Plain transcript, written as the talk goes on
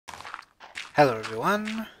Hello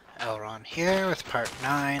everyone, LRon here with part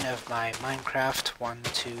 9 of my Minecraft 1,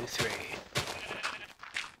 2, 3.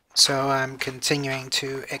 So I'm continuing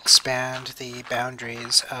to expand the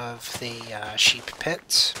boundaries of the sheep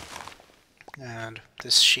pit, and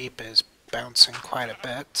this sheep is bouncing quite a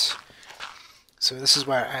bit. So this is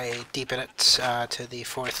where I deepen it to the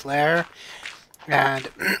 4th layer,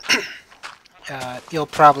 and you'll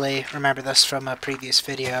probably remember this from a previous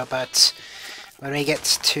video, but when we get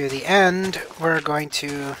to the end, we're going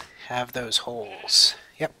to have those holes.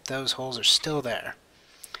 Yep, those holes are still there.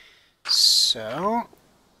 So,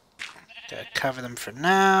 gotta cover them for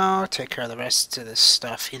now, take care of the rest of this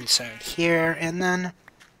stuff inside here, and then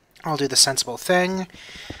I'll do the sensible thing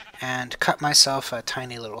and cut myself a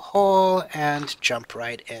tiny little hole and jump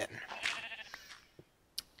right in.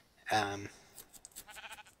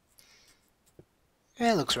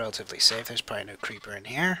 It looks relatively safe. There's probably no creeper in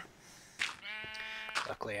here.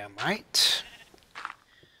 Luckily I'm right.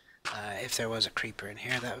 If there was a creeper in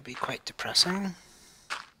here, that would be quite depressing.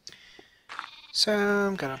 So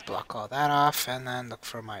I'm going to block all that off and then look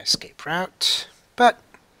for my escape route. But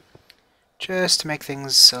just to make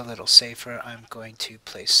things a little safer, I'm going to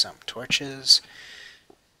place some torches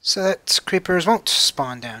so that creepers won't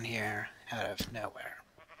spawn down here out of nowhere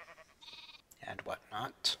and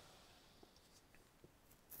whatnot.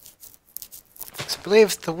 So I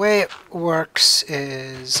believe the way it works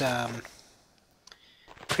is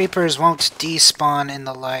creepers won't despawn in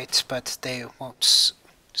the light, but they won't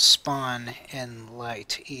spawn in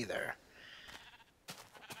light either.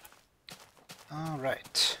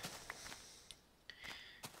 Alright.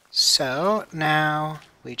 So now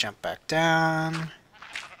we jump back down,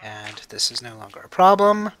 and this is no longer a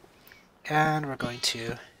problem, and we're going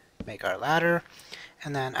to make our ladder.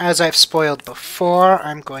 And then, as I've spoiled before,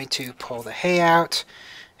 I'm going to pull the hay out,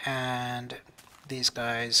 and these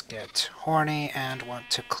guys get horny and want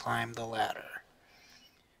to climb the ladder.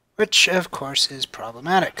 Which, of course, is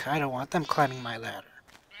problematic. I don't want them climbing my ladder.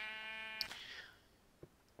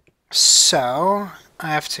 So, I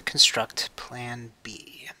have to construct Plan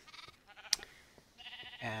B.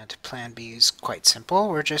 And Plan B is quite simple.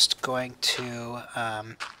 We're just going to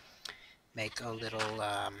make a little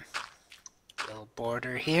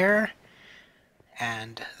border here,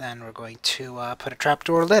 and then we're going to put a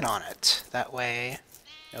trapdoor lid on it. That way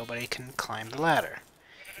nobody can climb the ladder.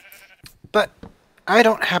 But I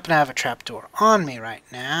don't happen to have a trapdoor on me right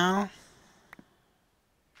now,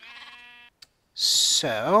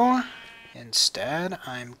 so instead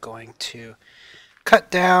I'm going to cut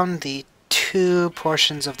down the 2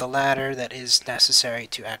 portions of the ladder that is necessary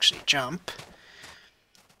to actually jump,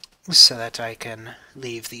 so that I can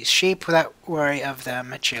leave these sheep without worry of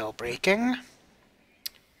them jailbreaking,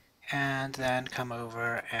 and then come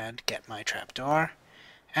over and get my trapdoor.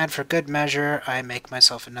 And for good measure, I make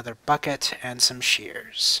myself another bucket and some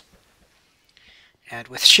shears. And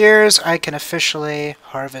with shears, I can officially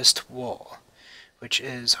harvest wool, which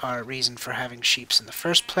is our reason for having sheep in the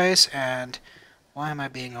first place. And why am I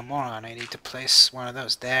being a moron? I need to place one of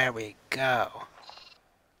those. There we go.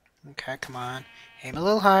 Okay, come on. Aim a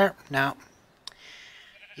little higher. No.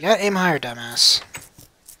 You gotta aim higher, dumbass.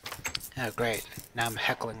 Oh, great. Now I'm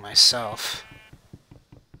heckling myself.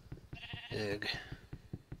 Ugh.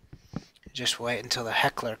 Just wait until the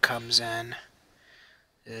heckler comes in.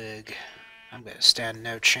 Ugh. I'm gonna stand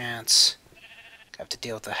no chance. I have to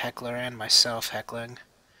deal with the heckler and myself heckling.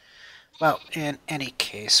 Well, in any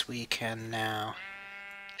case, we can now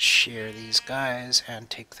shear these guys and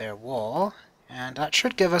take their wool. And that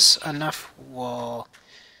should give us enough wool.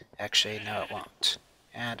 Actually, no, it won't.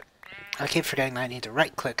 And I keep forgetting that I need to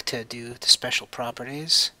right-click to do the special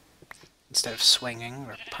properties instead of swinging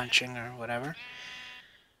or punching or whatever.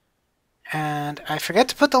 And I forget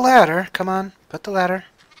to put the ladder. Come on, put the ladder.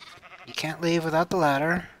 You can't leave without the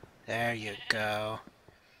ladder. There you go.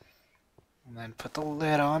 And then put the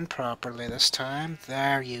lid on properly this time.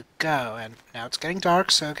 There you go. And now it's getting dark,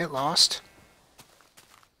 so get lost.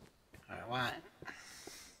 Alright, what?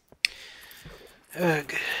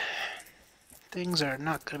 Ugh. Things are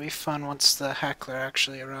not going to be fun once the heckler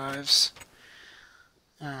actually arrives.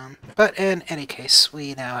 But in any case,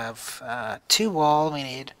 we now have 2 wool. We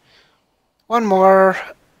need 1 more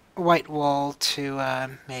white wool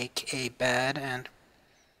to make a bed, and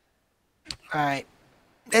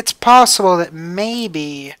it's possible that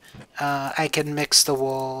maybe I can mix the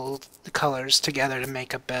wool colors together to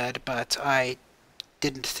make a bed, but I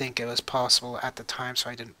didn't think it was possible at the time, so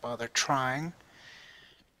I didn't bother trying.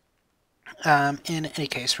 In any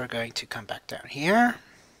case, we're going to come back down here.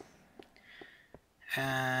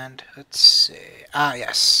 And let's see. Ah,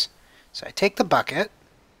 yes. So I take the bucket.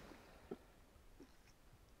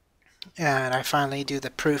 And I finally do the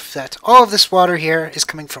proof that all of this water here is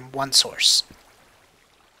coming from one source.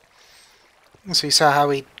 So you saw how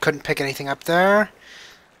we couldn't pick anything up there.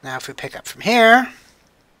 Now if we pick up from here,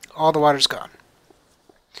 all the water's gone.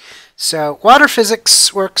 So water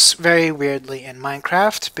physics works very weirdly in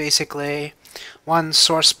Minecraft. Basically, one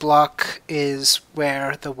source block is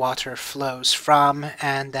where the water flows from,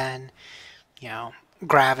 and then, you know,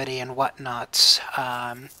 gravity and whatnot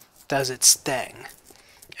does its thing.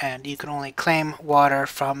 And you can only claim water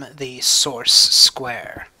from the source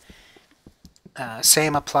square.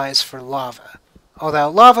 Same applies for lava. Although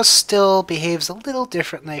lava still behaves a little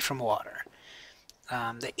differently from water.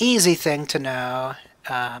 The easy thing to know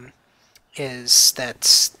is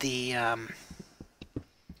that the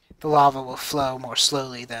lava will flow more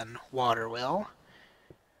slowly than water will.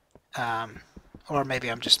 Or maybe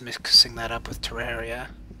I'm just mixing that up with Terraria.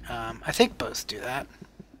 I think both do that.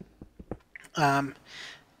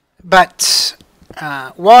 But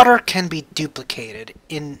water can be duplicated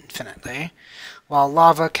infinitely, while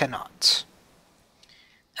lava cannot.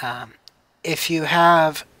 If you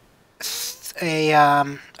have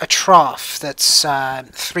a trough that's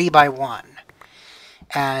 3 by 1,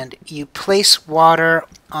 and you place water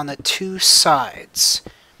on the two sides,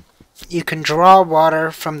 you can draw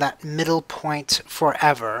water from that middle point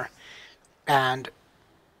forever, and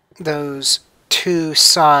those two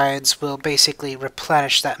sides will basically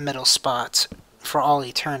replenish that middle spot for all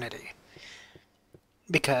eternity.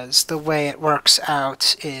 Because the way it works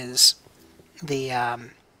out is the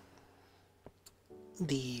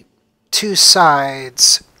two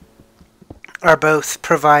sides are both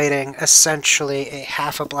providing essentially a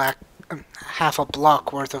half a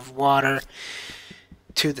block worth of water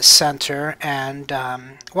to the center, and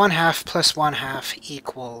 1/2 plus 1/2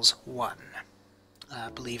 equals 1.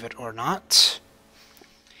 Believe it or not.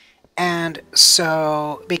 And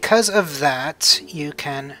so, because of that, you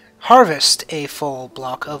can harvest a full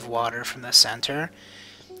block of water from the center,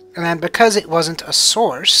 and then because it wasn't a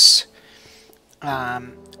source,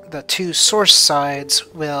 the two source sides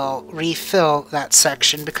will refill that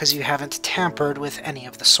section because you haven't tampered with any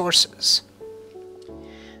of the sources.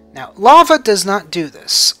 Now, lava does not do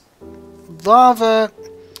this. Lava,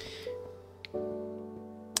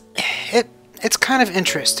 it's kind of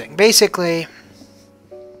interesting. Basically,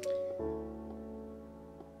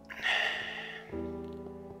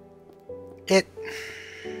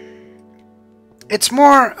 it's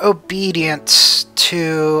more obedient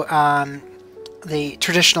to the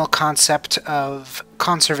traditional concept of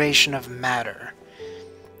conservation of matter,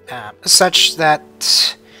 such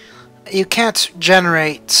that you can't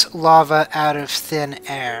generate lava out of thin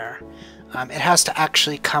air. It has to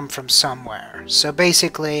actually come from somewhere. So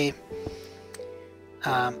basically,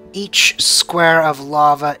 each square of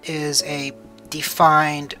lava is a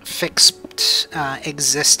defined, fixed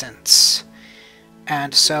existence.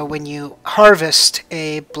 And so when you harvest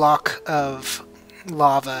a block of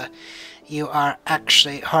lava, you are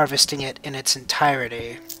actually harvesting it in its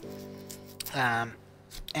entirety.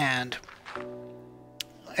 And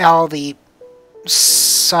all the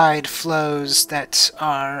side flows that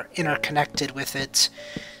are interconnected with it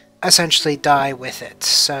essentially die with it,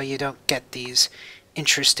 so you don't get these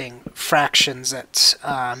interesting fractions that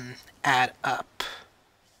add up.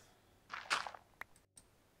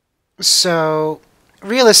 So,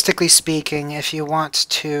 realistically speaking, if you want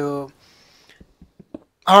to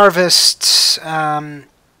harvest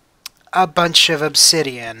a bunch of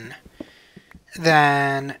obsidian,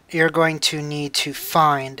 then you're going to need to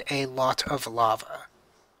find a lot of lava.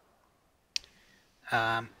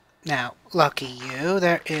 Now, lucky you,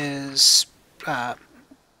 there is, well,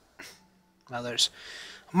 there's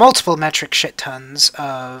multiple metric shit tons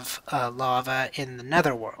of lava in the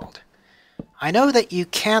netherworld. I know that you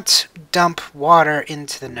can't dump water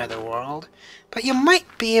into the netherworld, but you might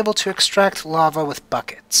be able to extract lava with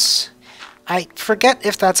buckets. I forget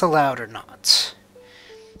if that's allowed or not.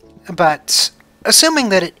 But assuming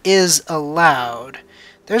that it is allowed,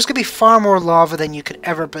 there's going to be far more lava than you could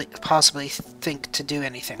ever possibly think to do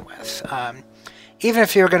anything with. Even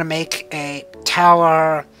if you're going to make a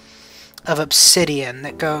tower of obsidian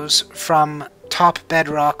that goes from top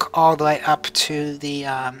bedrock all the way up to the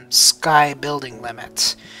sky building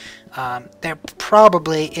limit, there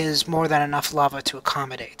probably is more than enough lava to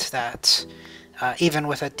accommodate that, even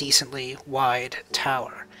with a decently wide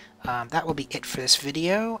tower. That will be it for this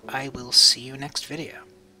video. I will see you next video.